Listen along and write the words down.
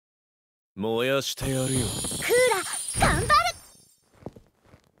燃やしてやるよ。クーラ頑張る。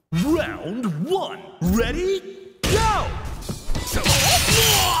 Round 1 Ready Go!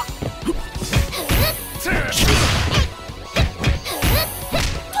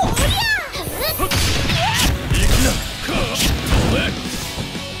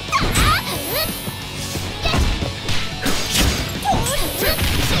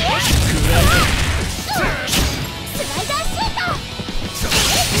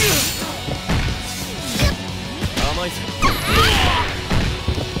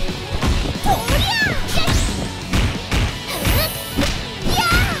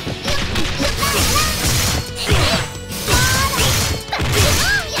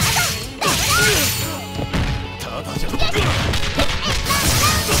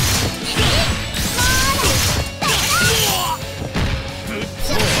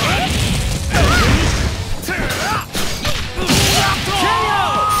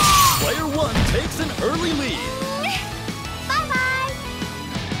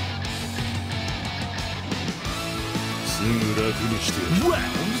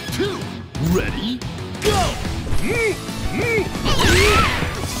 Round 2 Ready Go!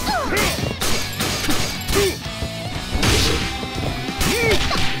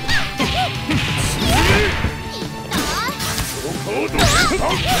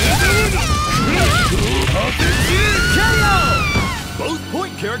 KO! Both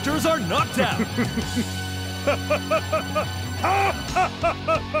point characters are knocked out.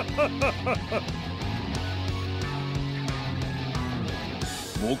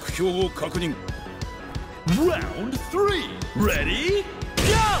 目標を確認。Round 3 Ready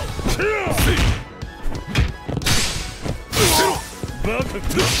Go! バカ食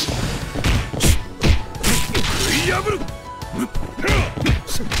い破る。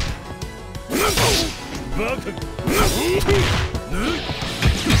バカス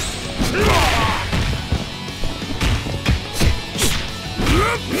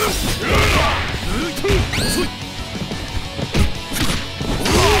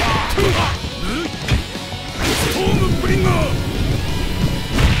トームブリンガー。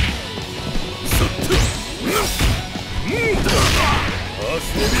遊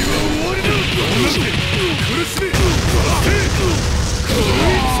びは終わりだ。苦しめ。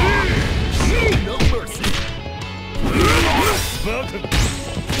No mercy。バカ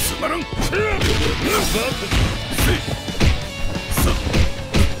つまらん。バカ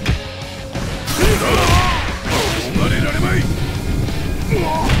逃れられまい。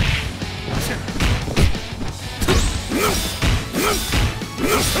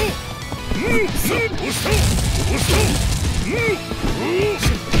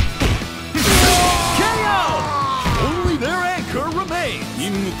Only their anchor remains.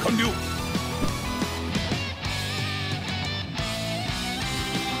 任務完了。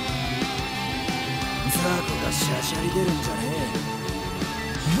ザーコがシャシャリ出るんじゃねえ。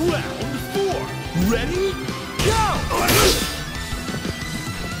Round 4 Ready Go!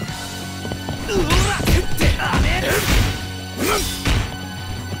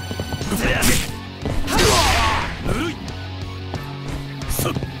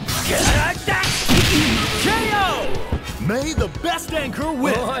 May the best anchor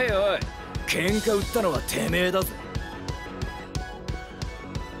win! おいおい、喧嘩売ったのはてめえだぜ。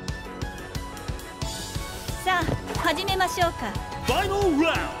さあ、始めましょうか。Final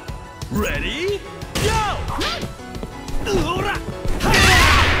round! Ready? Go! うら！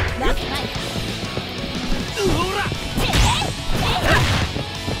ラストライうら！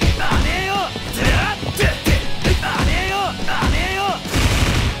あねえよ！あねえよ！あねえよ！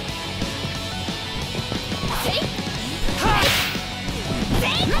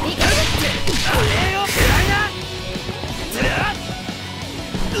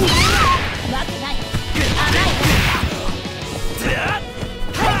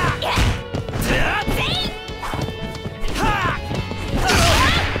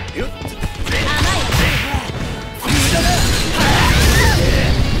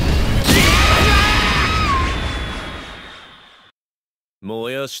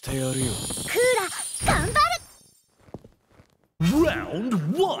燃やしてやるよ。クーラ頑張る。Round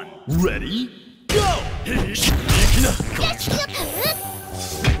 1 Ready Go! 行きな。ス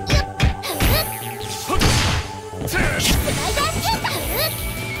ライダーシュート。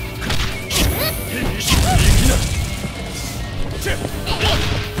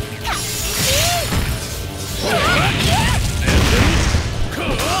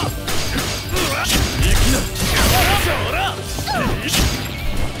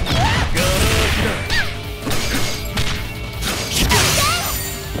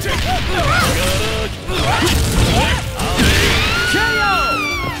KO!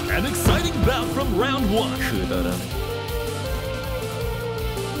 one. くだらない。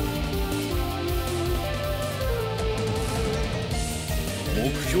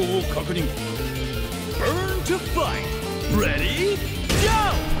目標を確認。Burn to fight. Ready?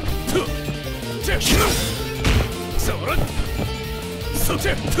 Go! そらそっちせ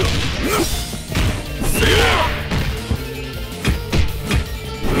や